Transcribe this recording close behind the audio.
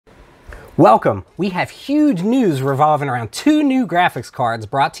Welcome! We have huge news revolving around two new graphics cards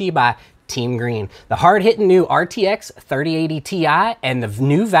brought to you by Team Green. The hard-hitting new RTX 3080 Ti and the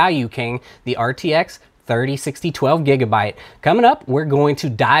new value king, the RTX 3060 12GB. Coming up, we're going to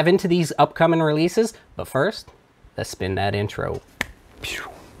dive into these upcoming releases, but first, let's spin that intro. Pew.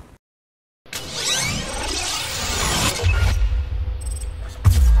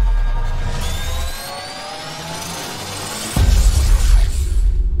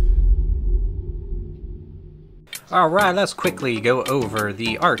 Alright, let's quickly go over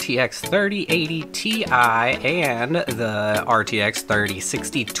the RTX 3080 Ti and the RTX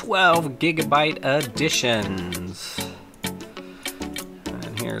 3060 12GB editions.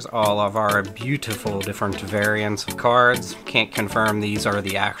 And here's all of our beautiful different variants of cards. Can't confirm these are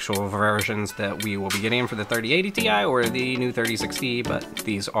the actual versions that we will be getting for the 3080 Ti or the new 3060, but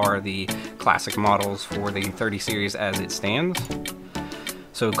these are the classic models for the 30 series as it stands.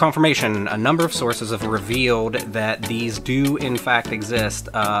 So confirmation, a number of sources have revealed that these do in fact exist.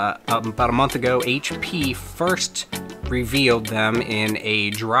 About a month ago, HP first revealed them in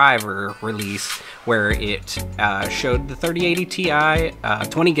a driver release where it showed the 3080 Ti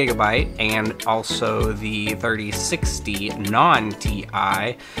 20GB and also the 3060 non-Ti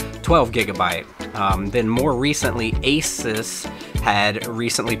 12GB. Then more recently, Asus had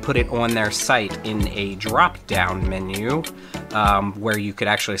recently put it on their site in a drop-down menu where you could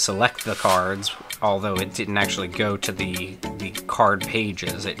actually select the cards, although it didn't actually go to the card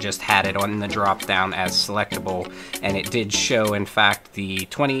pages. It just had it on the drop-down as selectable, and it did show, in fact, the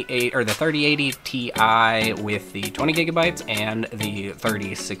 3080 Ti with the 20GB and the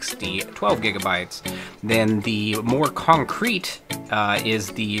 3060 12GB. Then the more concrete is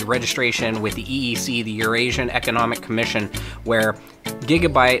the registration with the EEC, the Eurasian Economic Commission, where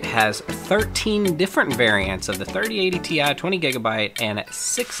Gigabyte has 13 different variants of the 3080 Ti 20GB and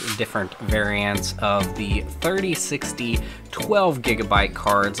 6 different variants of the 3060 12GB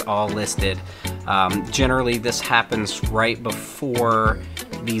cards, all listed. Generally, this happens right before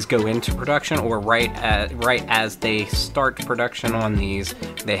these go into production, or right as they start production on these.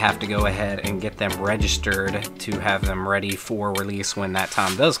 They have to go ahead and get them registered to have them ready for release when that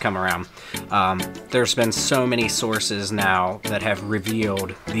time does come around. There's been so many sources now that have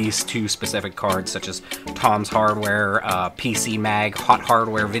revealed these two specific cards, such as Tom's Hardware, PC Mag, Hot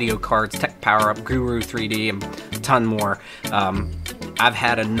Hardware, Video Cards, Tech Power Up, Guru 3D, and a ton more. I've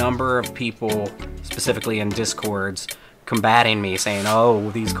had a number of people, specifically in Discords, combating me, saying, oh,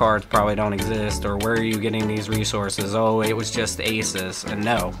 these cards probably don't exist, or where are you getting these resources? Oh, it was just Asus. And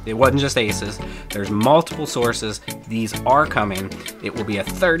no, it wasn't just Asus. There's multiple sources. These are coming. It will be a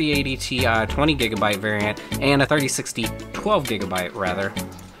 3080 Ti 20GB variant and a 3060 12GB rather.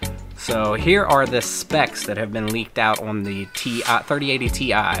 So here are the specs that have been leaked out on the 3080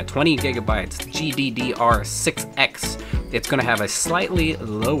 Ti, 20GB GDDR6X. It's going to have a slightly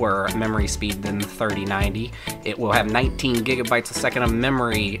lower memory speed than the 3090. It will have 19 gigabytes a second of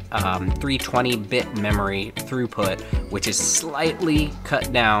memory, 320-bit memory throughput, which is slightly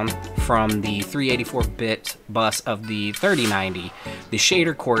cut down from the 384-bit bus of the 3090. The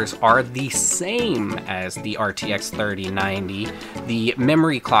shader cores are the same as the RTX 3090. The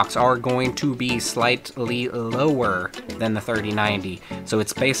memory clocks are going to be slightly lower than the 3090. So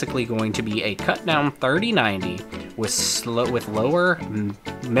it's basically going to be a cut down 3090 with lower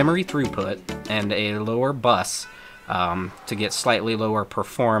memory throughput and a lower bus to get slightly lower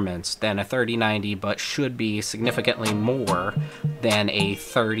performance than a 3090, but should be significantly more than a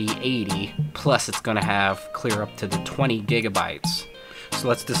 3080. Plus, it's going to have clear up to the 20 gigabytes. So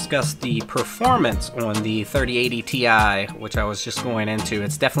let's discuss the performance on the 3080 Ti, which I was just going into.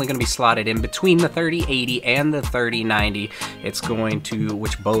 It's definitely going to be slotted in between the 3080 and the 3090. It's going to,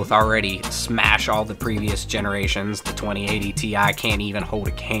 which both already smash all the previous generations. The 2080 Ti can't even hold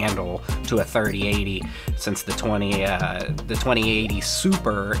a candle to a 3080, since the 2080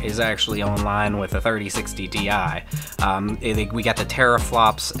 Super is actually online with a 3060 Ti. We got the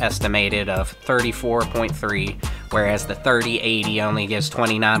teraflops estimated of 34.3, whereas the 3080 only gives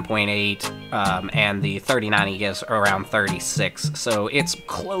 29.8, and the 3090 gives around 36. So it's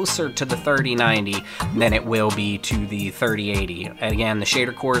closer to the 3090 than it will be to the 3080. Again, the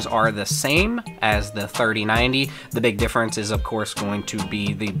shader cores are the same as the 3090. The big difference is, of course, going to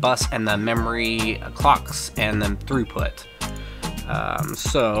be the bus and the memory clocks and the throughput.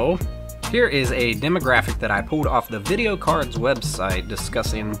 So Here is a demographic that I pulled off the Video Cards website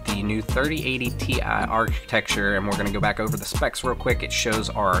discussing the new 3080 Ti architecture, and we're going to go back over the specs real quick. It shows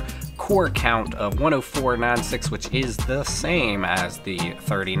our core count of 10496, which is the same as the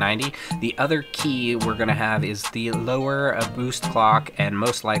 3090. The other key we're going to have is the lower boost clock and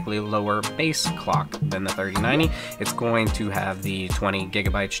most likely lower base clock than the 3090. It's going to have the 20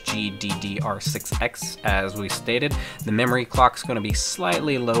 gigabytes GDDR6X as we stated. The memory clock's going to be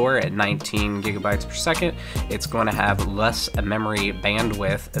slightly lower at 19 gigabytes per second. It's going to have less memory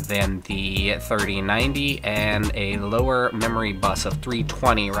bandwidth than the 3090 and a lower memory bus of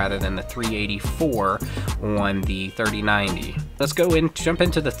 320 rather than the 384 on the 3090. Let's jump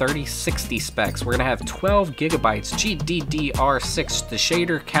into the 3060 specs. We're going to have 12 gigabytes GDDR6. The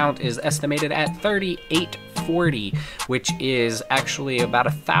shader count is estimated at 3840, which is actually about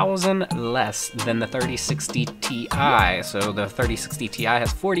 1,000 less than the 3060 Ti. So the 3060 Ti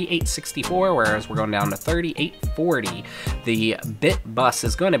has 4864, whereas we're going down to 3840. The bit bus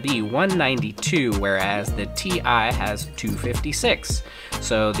is going to be 192, whereas the Ti has 256.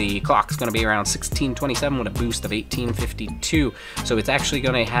 So the clock's going to be around 1627 with a boost of 1852. So it's actually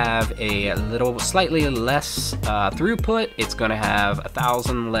going to have a slightly less throughput. It's going to have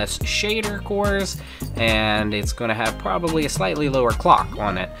 1,000 less shader cores, and it's going to have probably a slightly lower clock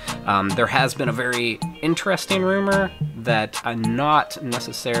on it. There has been a very interesting rumor that I not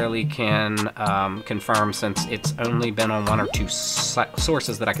necessarily can confirm, since it's only been on one or two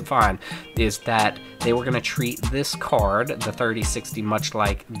sources that I could find, is that they were going to treat this card, the 3060, much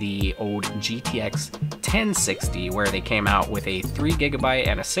like the old GTX 1060, where they came out with a 3 gigabyte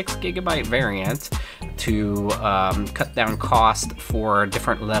and a 6 gigabyte variant to cut down cost for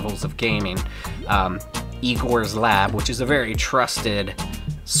different levels of gaming. Igor's Lab, which is a very trusted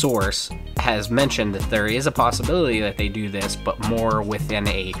source, has mentioned that there is a possibility that they do this, but more within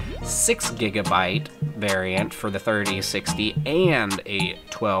a 6 gigabyte variant for the 3060 and a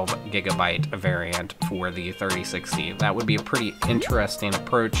 12 gigabyte variant for the 3060. That would be a pretty interesting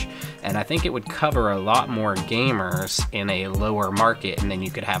approach, and I think it would cover a lot more gamers in a lower market, and then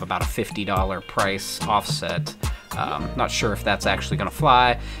you could have about a $50 price offset. Not sure if that's actually going to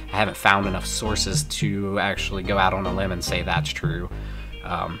fly. I haven't found enough sources to actually go out on a limb and say that's true.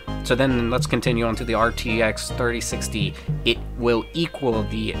 So then let's continue on to the RTX 3060. It will equal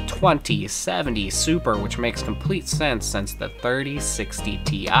the 2070 Super, which makes complete sense since the 3060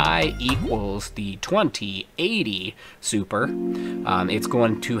 Ti equals the 2080 Super. It's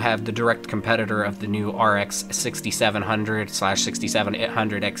going to have the direct competitor of the new RX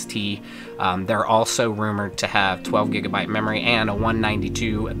 6700/6800 XT. They're also rumored to have 12 gigabyte memory and a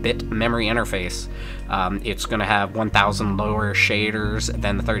 192-bit memory interface. It's going to have 1,000 lower shaders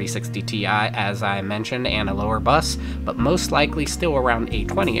than the 3060 Ti, as I mentioned, and a lower bus, but most likely still around a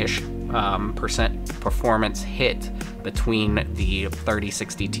 20-ish% performance hit between the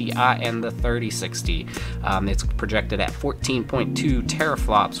 3060 Ti and the 3060. It's projected at 14.2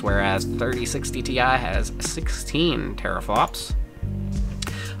 teraflops, whereas 3060 Ti has 16 teraflops.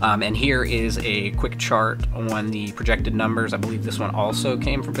 And here is a quick chart on the projected numbers. I believe this one also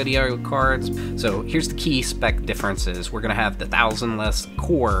came from Video Cards. So here's the key spec differences. We're going to have the 1,000 less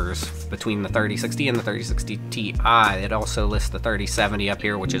cores between the 3060 and the 3060 Ti. It also lists the 3070 up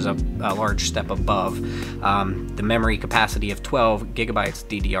here, which is a large step above. The memory capacity of 12 gigabytes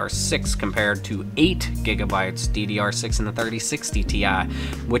DDR6 compared to 8 gigabytes DDR6 in the 3060 Ti,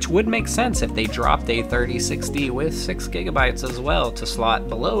 which would make sense if they dropped a 3060 with 6 gigabytes as well to slot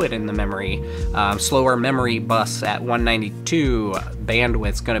below it in the memory. Slower memory bus at 192,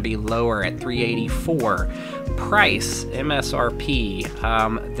 bandwidth's going to be lower at 384. Price, MSRP,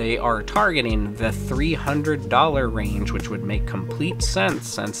 they are targeting the $300 range, which would make complete sense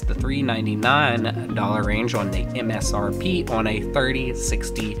since the $399 range on the MSRP on a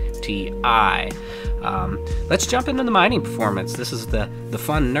 3060 Ti. Let's jump into the mining performance. This is the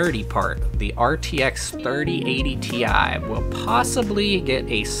fun nerdy part. The RTX 3080 Ti will possibly get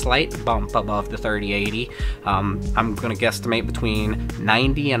a slight bump above the 3080. I'm going to guesstimate between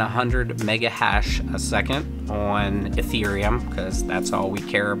 90 and 100 mega hash a second on Ethereum, because that's all we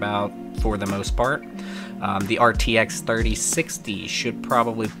care about for the most part. The RTX 3060 should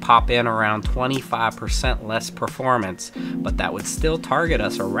probably pop in around 25% less performance, but that would still target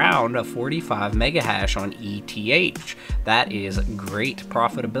us around a 45 mega hash on ETH. That is great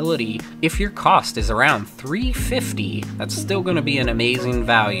profitability. If your cost is around $350, that's still going to be an amazing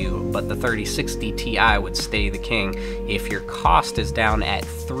value, but the 3060 Ti would stay the king. If your cost is down at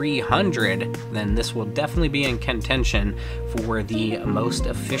 $300, then this will definitely be in contention for the most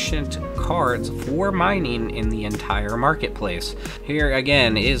efficient cards for mining happening in the entire marketplace. Here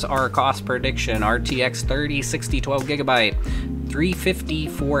again is our cost prediction. RTX 3060 12GB, $350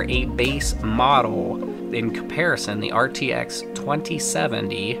 for a base model. In comparison, the RTX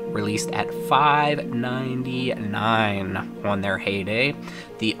 2070 released at $599 on their heyday.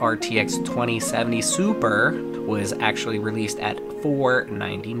 The RTX 2070 Super was actually released at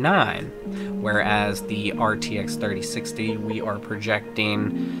 $499, whereas the RTX 3060 we are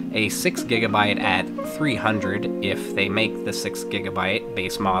projecting a 6GB at $300 if they make the 6GB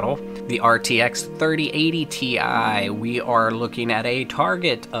base model. The RTX 3080 Ti we are looking at a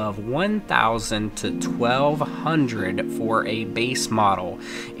target of $1,000 to $1,200 for a base model.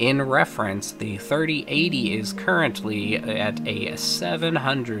 In reference, the 3080 is currently at a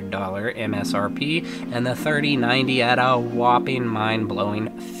 $700 MSRP and the 3090 at a whopping mind-blowing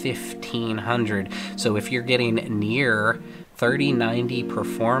 $1,500. So if you're getting near 3090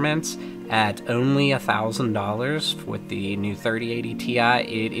 performance at only $1,000 with the new 3080 Ti,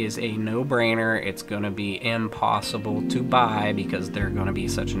 it is a no-brainer. It's going to be impossible to buy because they're going to be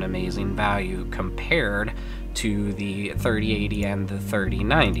such an amazing value compared to the 3080 and the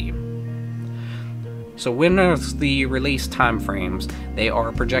 3090. So when is the release timeframes? They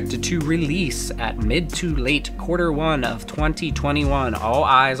are projected to release at mid to late Q1 of 2021. All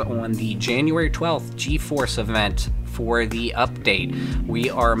eyes on the January 12th GeForce event for the update. We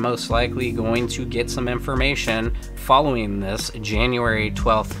are most likely going to get some information following this January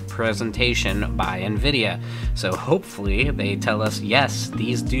 12th presentation by Nvidia. So hopefully they tell us, yes,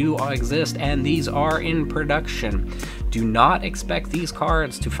 these do exist and these are in production. Do not expect these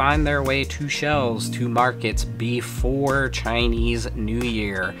cards to find their way to shelves, to markets before Chinese New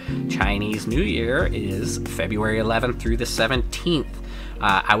Year. Chinese New Year is February 11th through the 17th.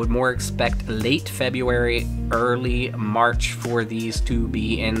 I would more expect late February, early March for these to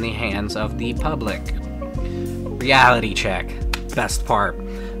be in the hands of the public. Reality check. Best part.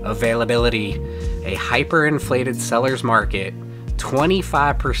 Availability. A hyperinflated seller's market.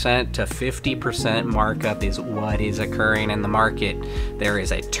 25% to 50% markup is what is occurring in the market. There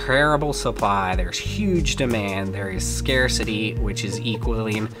is a terrible supply, there's huge demand, there is scarcity, which is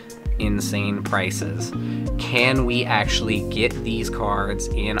equaling insane prices. Can we actually get these cards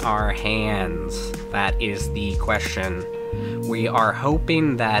in our hands? That is the question. We are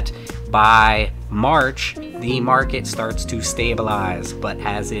hoping that by March, the market starts to stabilize, but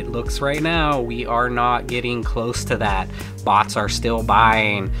as it looks right now, we are not getting close to that. Bots are still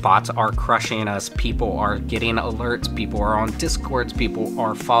buying, bots are crushing us, people are getting alerts, people are on Discords, people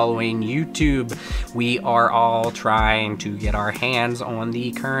are following YouTube. We are all trying to get our hands on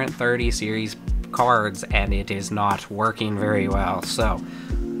the current 30 series cards, and it is not working very well. So,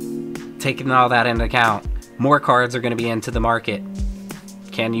 taking all that into account, more cards are going to be into the market.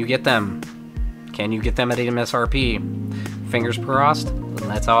 Can you get them? Can you get them at MSRP? Fingers crossed.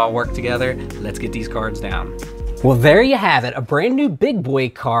 Let's all work together. Let's get these cards down. Well, there you have it, a brand new big boy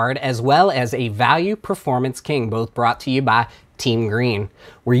card as well as a value performance king, both brought to you by Team Green.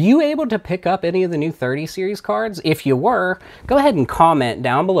 Were you able to pick up any of the new 30 series cards? If you were, go ahead and comment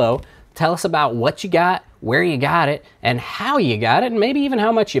down below. Tell us about what you got, where you got it, and how you got it, and maybe even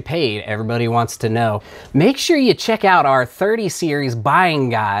how much you paid. Everybody wants to know. Make sure you check out our 30 series buying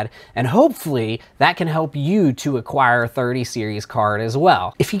guide, and hopefully that can help you to acquire a 30 series card as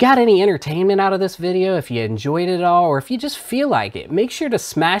well. If you got any entertainment out of this video, if you enjoyed it all, or if you just feel like it, make sure to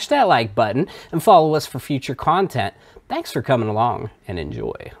smash that like button and follow us for future content. Thanks for coming along, and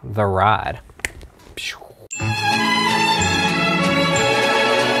enjoy the ride.